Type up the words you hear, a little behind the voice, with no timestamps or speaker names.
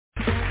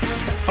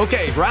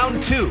Okay,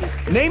 round two.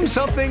 Name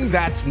something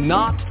that's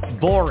not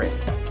boring.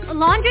 A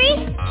laundry?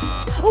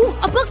 Ooh,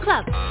 a book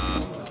club.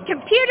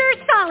 Computer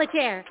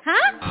solitaire,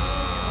 huh?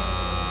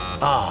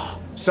 Ah,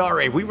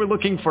 sorry, we were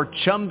looking for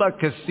Chumba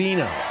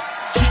Casino.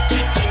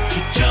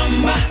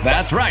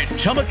 That's right,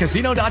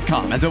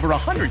 ChumbaCasino.com has over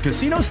 100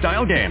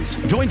 casino-style games.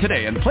 Join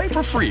today and play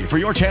for free for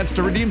your chance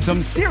to redeem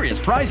some serious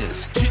prizes.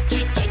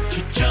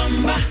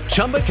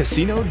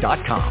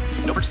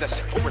 ChumbaCasino.com. No purchase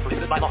necessary. Void where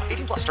prohibited by law.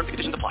 18+ terms and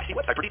conditions apply. See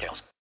website for details.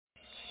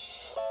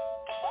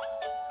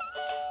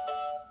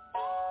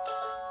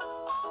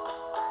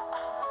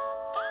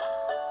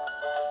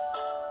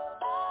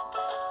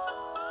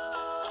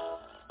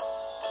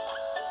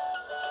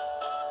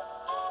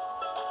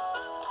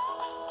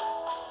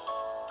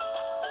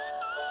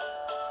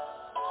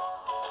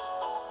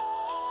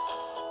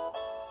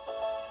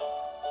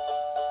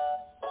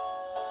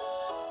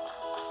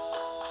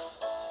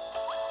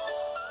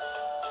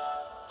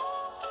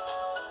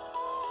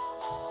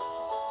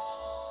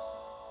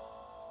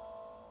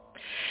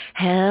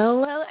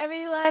 Hello,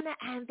 everyone,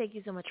 and thank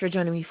you so much for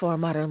joining me for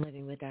Modern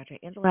Living with Dr.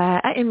 Angela.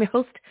 I am your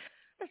host,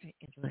 Dr.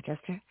 Angela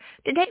Jester.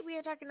 Today we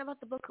are talking about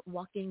the book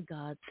Walking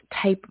God's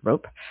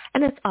Tightrope,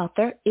 and its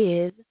author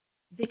is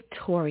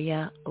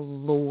Victoria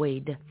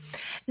Lloyd.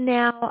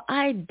 Now,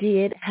 I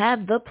did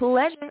have the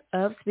pleasure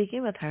of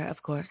speaking with her,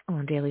 of course,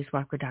 on Daily's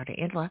Walk with Dr.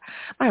 Angela,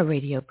 my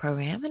radio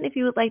program, and if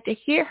you would like to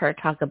hear her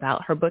talk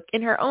about her book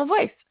in her own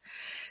voice,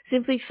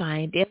 simply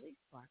find Daily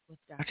Walk with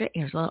Dr.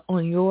 Angela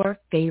on your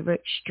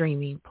favorite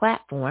streaming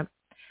platform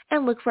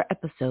and look for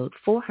episode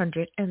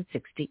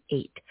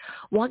 468,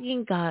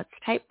 Walking God's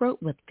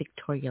Tightrope with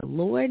Victoria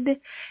Lloyd,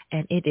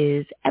 and it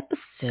is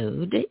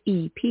episode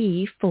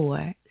EP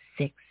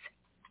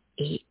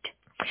 468.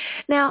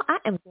 Now, I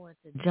am going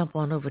to jump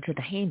on over to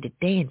the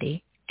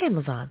handy-dandy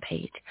Amazon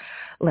page.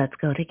 Let's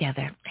go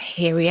together.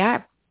 Here we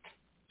are.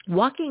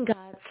 Walking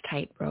God's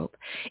Tightrope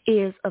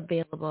is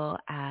available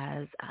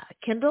as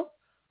Kindle,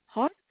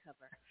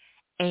 hardcover,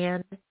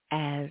 and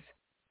as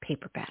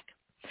paperback.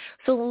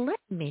 So let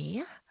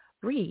me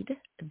read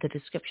the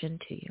description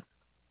to you.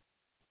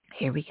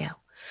 Here we go.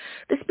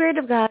 The Spirit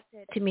of God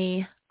said to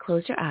me,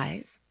 close your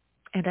eyes,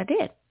 and I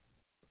did.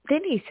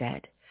 Then he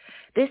said,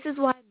 this is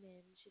why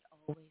men should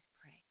always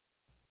pray.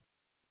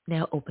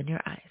 Now open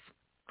your eyes.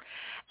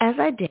 As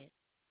I did,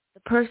 the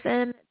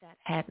person that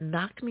had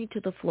knocked me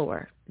to the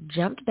floor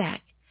jumped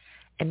back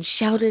and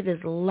shouted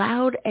as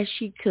loud as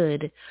she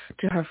could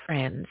to her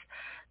friends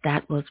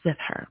that was with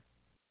her.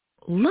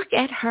 Look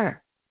at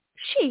her.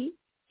 She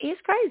is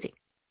crazy.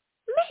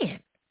 Man,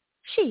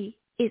 she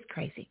is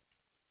crazy.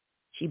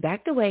 She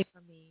backed away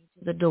from me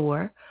to the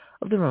door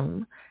of the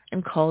room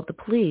and called the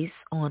police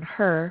on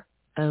her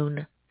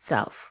own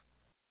self.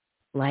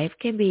 Life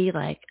can be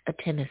like a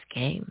tennis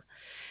game.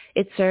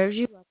 It serves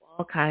you up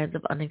all kinds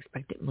of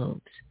unexpected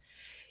moves.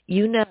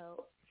 You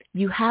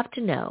have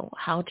to know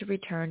how to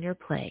return your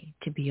play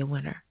to be a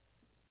winner.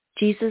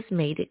 Jesus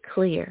made it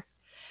clear.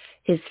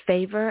 His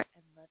favor and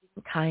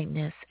loving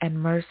kindness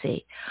and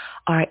mercy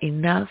are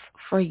enough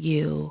for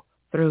you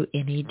through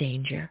any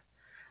danger.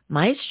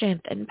 My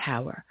strength and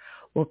power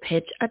will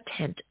pitch a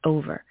tent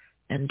over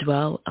and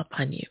dwell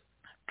upon you.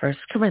 1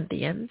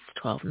 Corinthians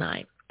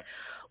 12:9.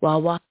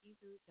 While walking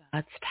through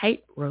God's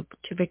tightrope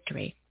to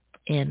victory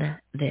in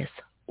this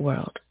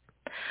world.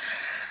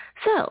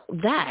 So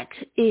that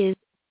is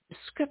a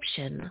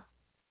description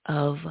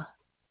of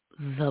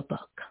the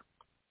book.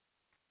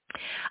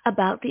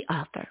 About the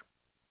author.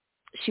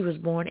 She was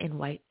born in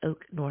White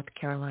Oak, North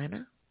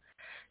Carolina.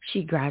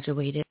 She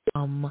graduated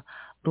from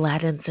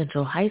Bladen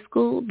Central High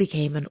School,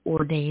 became an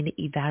ordained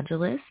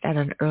evangelist at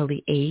an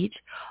early age,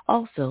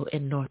 also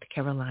in North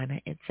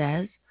Carolina, it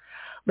says.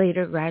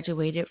 Later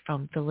graduated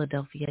from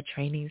Philadelphia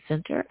Training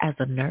Center as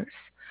a nurse,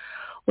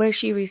 where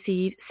she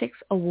received 6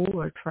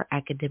 awards for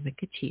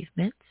academic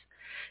achievements.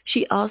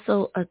 She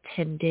also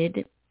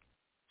attended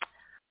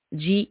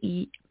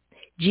Jimco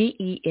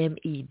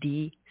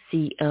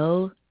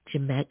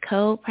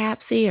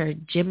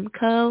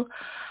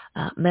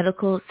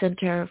Medical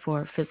Center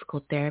for Physical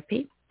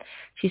Therapy.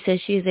 She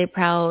says she is a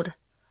proud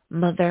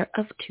mother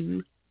of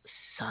 2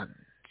 sons.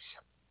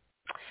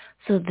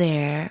 So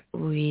there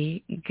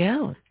we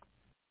go.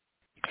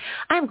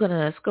 I'm going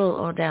to scroll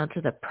on down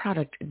to the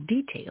product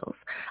details.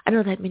 I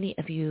know that many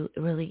of you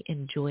really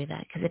enjoy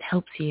that because it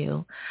helps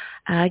you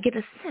get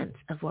a sense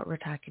of what we're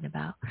talking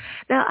about.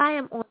 Now, I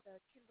am on the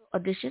Kindle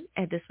edition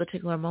at this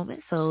particular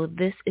moment, so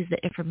this is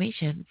the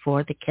information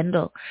for the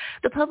Kindle.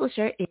 The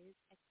publisher is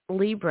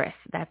Exlibris.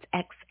 That's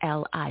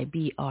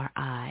Xlibris.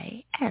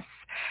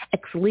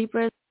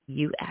 Exlibris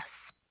US.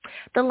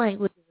 The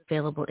language is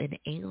available in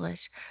English.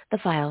 The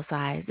file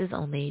size is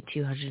only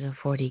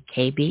 240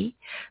 KB.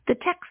 The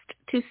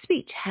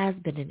text-to-speech has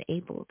been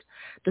enabled.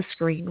 The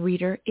screen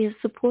reader is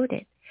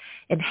supported.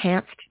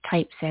 Enhanced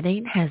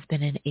typesetting has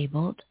been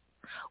enabled.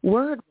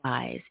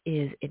 WordWise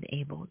is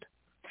enabled.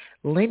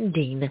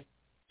 Lending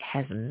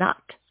has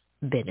not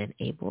been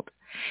enabled.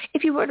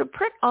 If you were to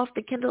print off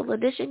the Kindle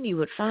edition, you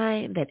would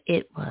find that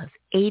it was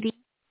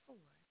 84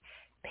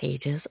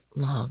 pages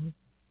long.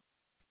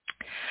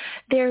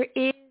 There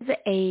is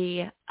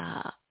a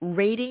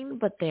rating,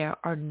 but there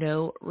are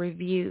no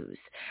reviews.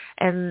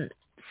 And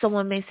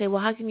someone may say,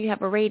 well, how can you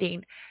have a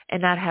rating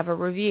and not have a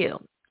review?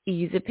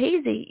 Easy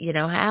peasy. You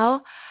know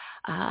how?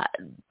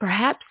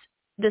 Perhaps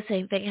the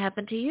same thing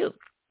happened to you.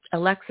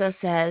 Alexa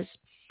says,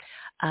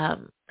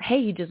 hey,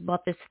 you just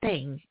bought this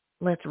thing.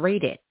 Let's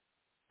rate it.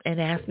 And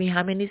ask me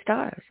how many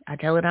stars. I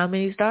tell it how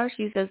many stars.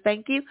 She says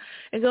thank you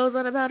and goes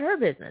on about her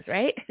business,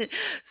 right?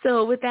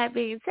 So with that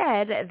being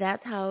said,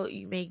 that's how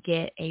you may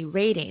get a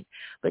rating,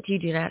 but you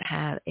do not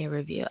have a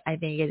review. I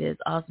think it is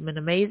awesome and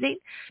amazing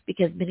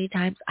because many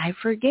times I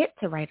forget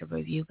to write a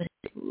review, but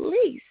at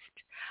least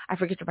I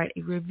forget to write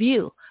a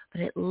review,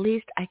 but at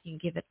least I can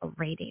give it a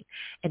rating.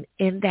 And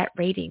in that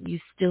rating,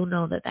 you still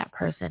know that that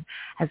person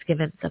has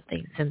given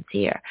something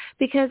sincere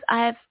because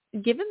I've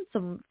given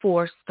some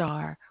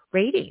 4-star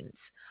ratings.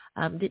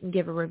 Didn't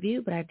give a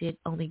review, but I did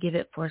only give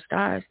it 4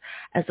 stars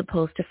as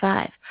opposed to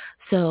 5.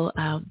 So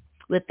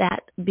with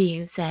that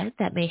being said,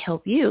 that may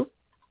help you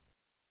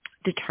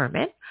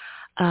determine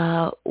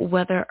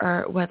whether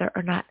or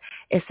not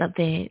it's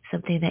something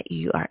that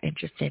you are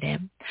interested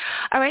in.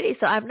 Alrighty,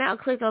 so I've now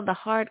clicked on the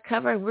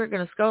hardcover, and we're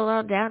going to scroll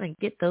on down and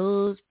get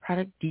those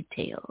product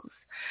details.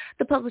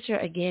 The publisher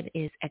again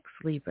is Ex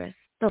Libris.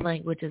 The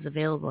language is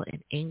available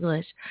in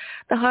English.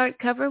 The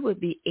hardcover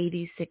would be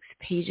 86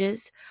 pages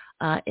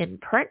in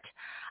print.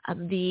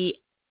 The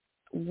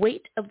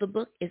weight of the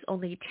book is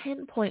only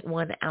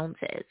 10.1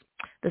 ounces.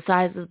 The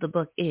size of the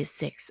book is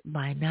 6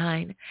 by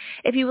 9.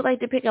 If you would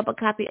like to pick up a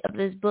copy of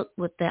this book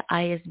with the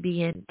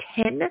ISBN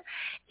 10,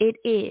 it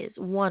is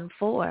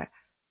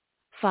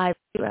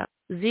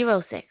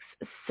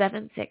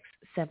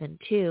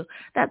 1450067672.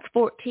 That's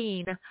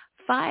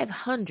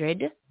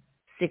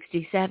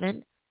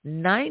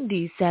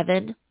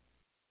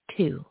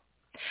 14,567,97,2.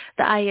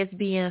 The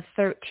ISBN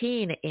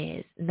 13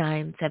 is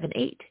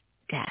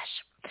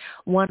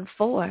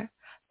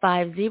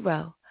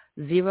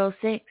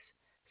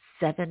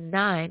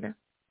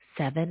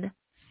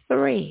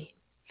 978-1450067973.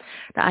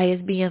 The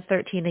ISBN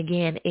 13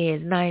 again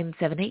is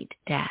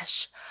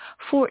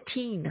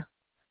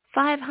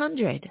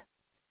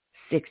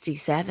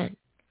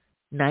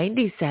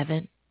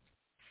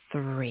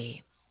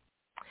 978-14,567,97,3.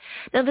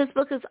 Now, this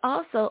book is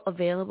also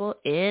available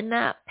in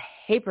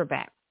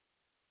paperback.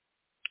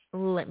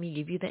 Let me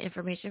give you the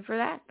information for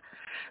that.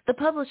 The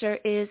publisher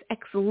is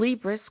Ex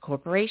Libris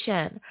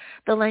Corporation.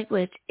 The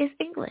language is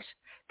English.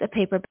 The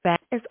paperback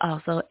is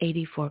also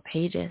 84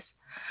 pages.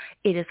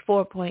 It is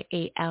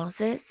 4.8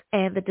 ounces,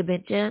 and the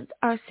dimensions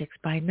are 6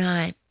 by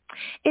 9.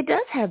 It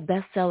does have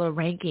bestseller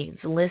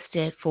rankings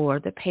listed for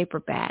the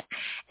paperback,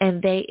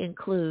 and they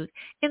include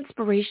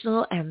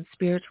inspirational and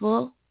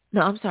spirituality,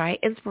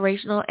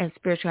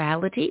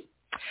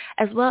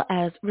 as well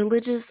as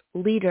religious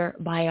leader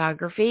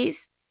biographies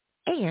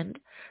and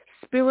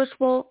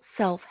spiritual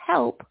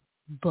self-help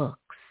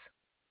books.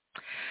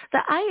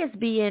 The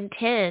ISBN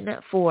 10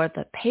 for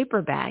the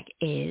paperback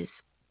is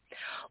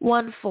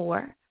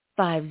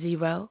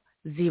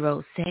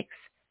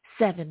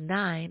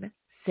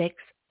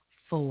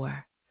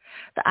 1450067964.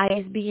 The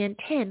ISBN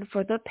 10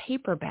 for the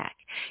paperback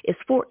is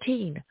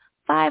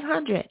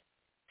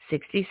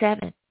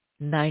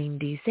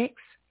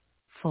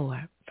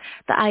 14,567,96,4.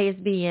 The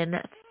ISBN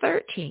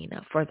 13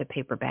 for the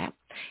paperback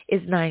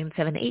is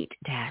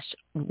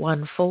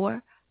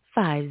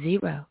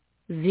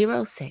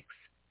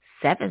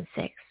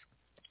 978-1450067666.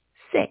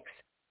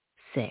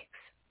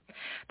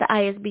 The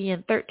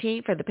ISBN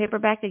 13 for the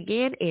paperback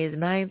again is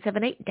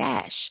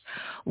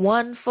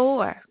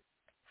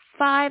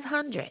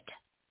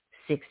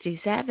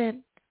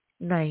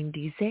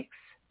 978-14,567,96,6.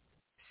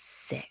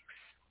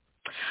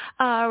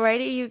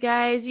 Alrighty, you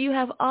guys, you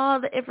have all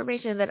the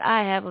information that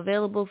I have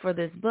available for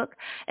this book,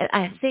 and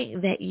I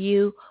think that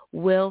you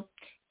will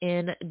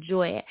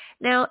enjoy it.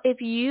 Now,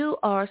 if you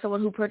are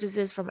someone who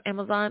purchases from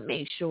Amazon,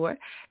 make sure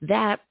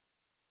that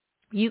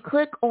you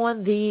click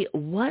on the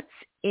What's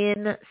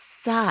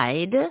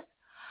Inside,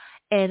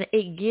 and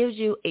it gives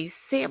you a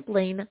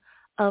sampling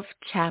of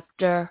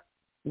Chapter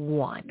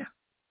 1.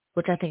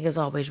 Which I think is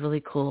always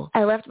really cool.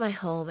 I left my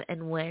home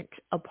and went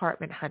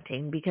apartment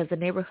hunting because the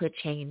neighborhood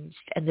changed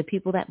and the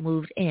people that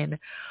moved in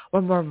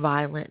were more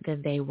violent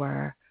than they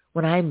were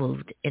when I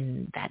moved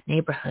in that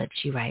neighborhood,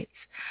 she writes.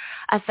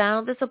 I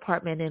found this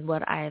apartment in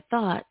what I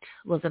thought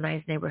was a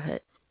nice neighborhood.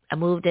 I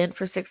moved in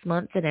for 6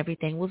 months and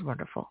everything was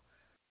wonderful.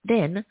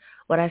 Then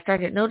what I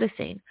started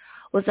noticing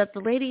was that the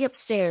lady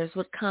upstairs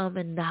would come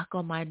and knock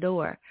on my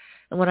door.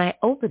 And when I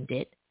opened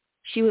it,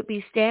 she would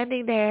be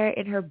standing there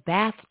in her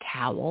bath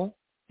towel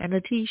and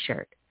a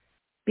T-shirt.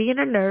 Being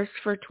a nurse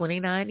for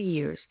 29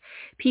 years,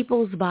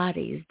 people's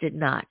bodies did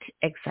not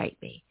excite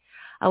me.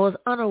 I was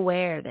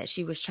unaware that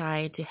she was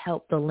trying to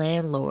help the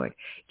landlord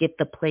get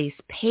the place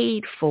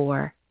paid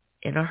for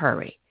in a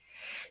hurry.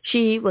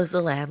 She was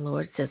the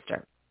landlord's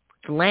sister.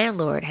 The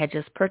landlord had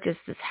just purchased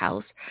this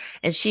house,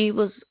 and she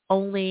was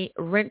only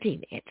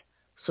renting it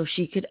so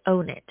she could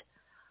own it.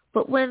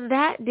 But when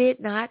that did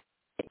not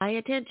get my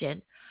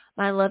attention,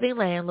 my loving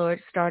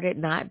landlord started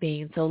not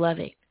being so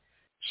loving.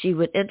 She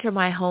would enter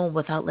my home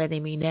without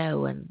letting me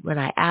know, and when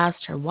I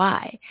asked her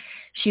why,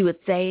 she would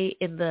say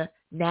in the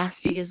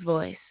nastiest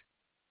voice,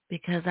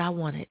 "Because I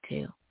wanted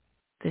to.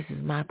 This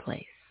is my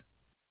place."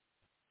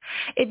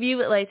 If you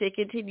would like to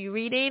continue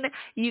reading,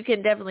 you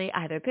can definitely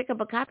either pick up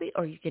a copy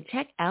or you can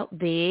check out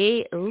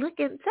the Look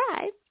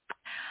Inside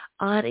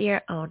on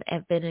your own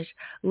and finish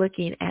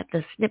looking at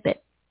the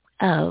snippet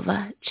of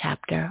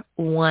Chapter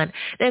 1.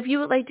 Now, if you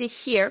would like to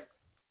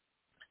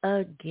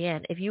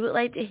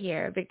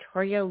hear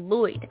Victoria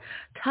Lloyd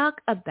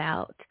talk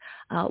about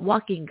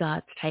walking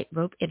God's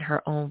tightrope in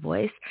her own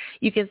voice,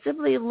 you can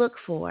simply look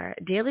for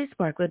Daily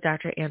Spark with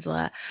Dr.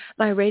 Angela,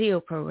 my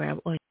radio program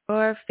on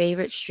your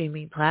favorite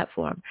streaming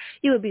platform.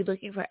 You will be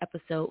looking for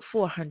episode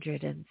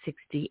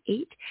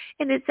 468,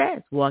 and it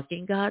says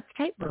Walking God's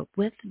Tightrope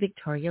with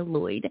Victoria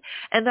Lloyd.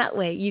 And that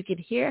way you can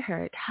hear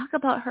her talk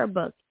about her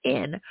book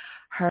in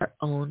her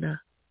own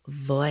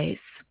voice.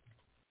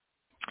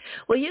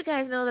 Well, you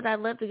guys know that I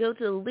love to go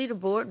to the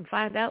leaderboard and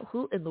find out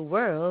who in the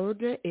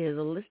world is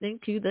listening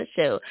to the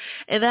show.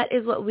 And that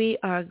is what we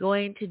are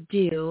going to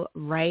do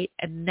right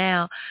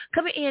now.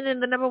 Coming in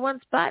the number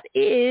one spot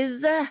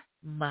is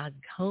my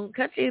home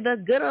country,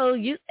 the good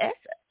old U.S.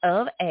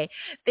 of A.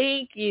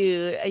 Thank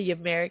you,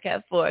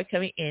 America, for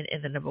coming in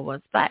the number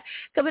one spot.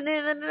 Coming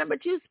in the number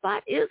two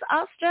spot is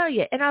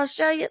Australia. And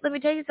Australia, let me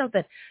tell you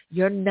something.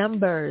 Your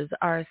numbers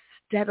are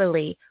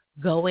steadily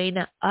going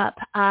up.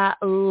 I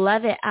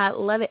love it. I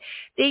love it.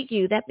 Thank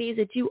you. That means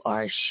that you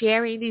are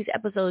sharing these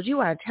episodes. You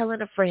are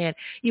telling a friend.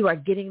 You are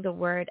getting the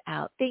word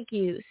out. Thank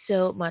you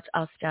so much,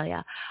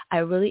 Australia. I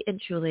really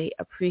and truly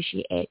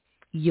appreciate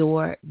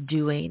your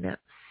doing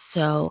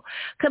so.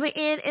 Coming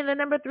in the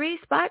number three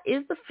spot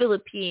is the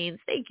Philippines.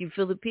 Thank you,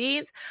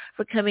 Philippines,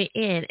 for coming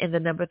in the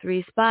number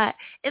three spot.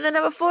 In the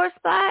number four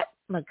spot,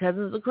 my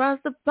cousins across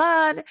the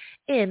pond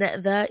in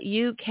the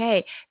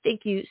UK.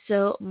 Thank you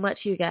so much,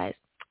 you guys,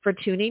 for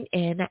tuning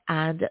in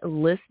and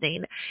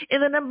listening.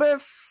 In the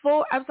number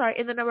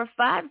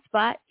five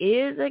spot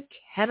is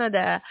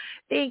Canada.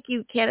 Thank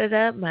you,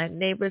 Canada, my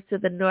neighbors to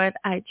the north.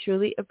 I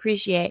truly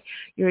appreciate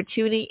your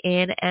tuning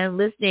in and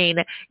listening.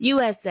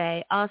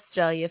 USA,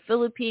 Australia,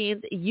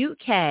 Philippines,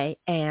 UK,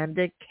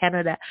 and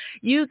Canada.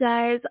 You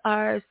guys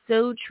are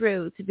so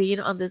true to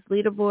being on this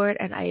leaderboard,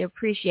 and I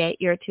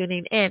appreciate your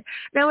tuning in.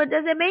 Now, it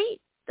doesn't mean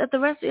that the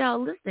rest of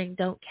y'all listening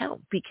don't count,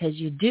 because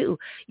you do.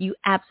 You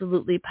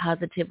absolutely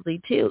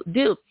positively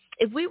do.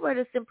 If we were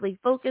to simply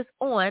focus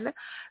on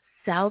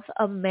South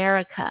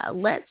America,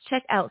 let's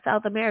check out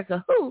South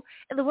America. Who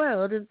in the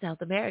world in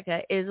South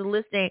America is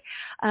listening?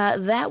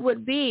 That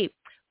would be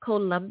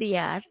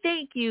Colombia.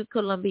 Thank you,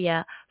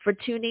 Colombia, for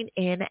tuning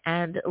in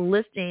and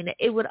listening.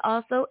 It would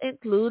also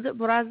include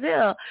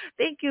Brazil.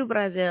 Thank you,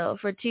 Brazil,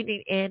 for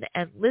tuning in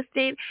and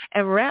listening.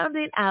 And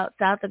rounding out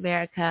South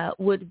America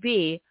would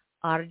be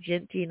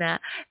Argentina.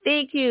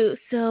 Thank you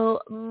so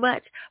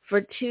much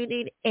for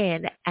tuning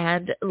in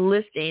and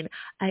listening.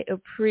 I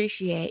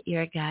appreciate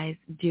your guys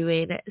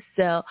doing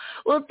so.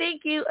 Well,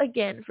 thank you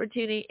again for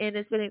tuning in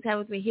and spending time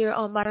with me here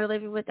on Modern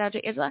Living with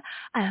Dr. Angela.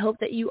 I hope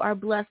that you are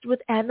blessed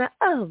with an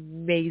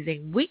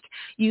amazing week.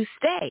 You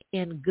stay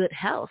in good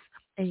health,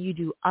 and you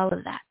do all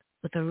of that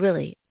with a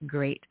really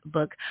great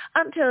book.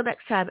 Until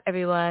next time,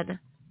 everyone,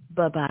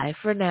 bye-bye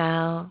for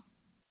now.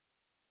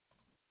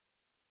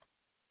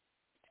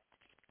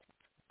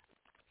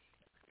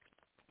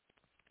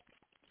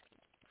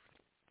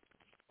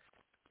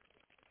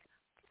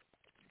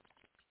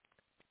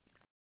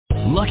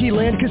 Lucky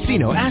Land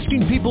Casino,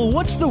 asking people,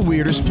 what's the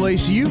weirdest place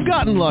you've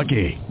gotten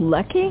lucky?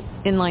 Lucky?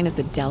 In line at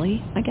the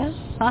deli, I guess?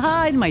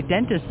 Aha, in my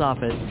dentist's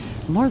office.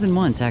 More than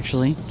once,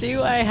 actually.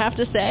 Do I have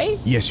to say?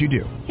 Yes, you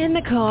do. In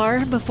the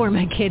car before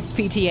my kids'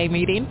 PTA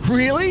meeting.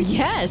 Really?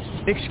 Yes.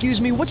 Excuse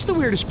me, what's the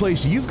weirdest place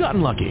you've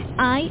gotten lucky?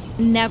 I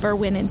never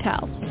win and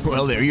tell.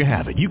 Well, there you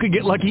have it. You can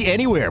get lucky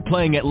anywhere,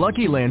 playing at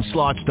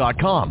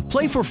LuckyLandSlots.com.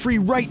 Play for free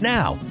right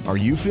now. Are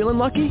you feeling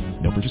lucky?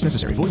 No purchase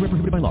necessary. Void where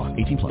prohibited by law.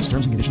 18+.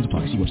 Terms and conditions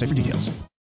apply. See website for details.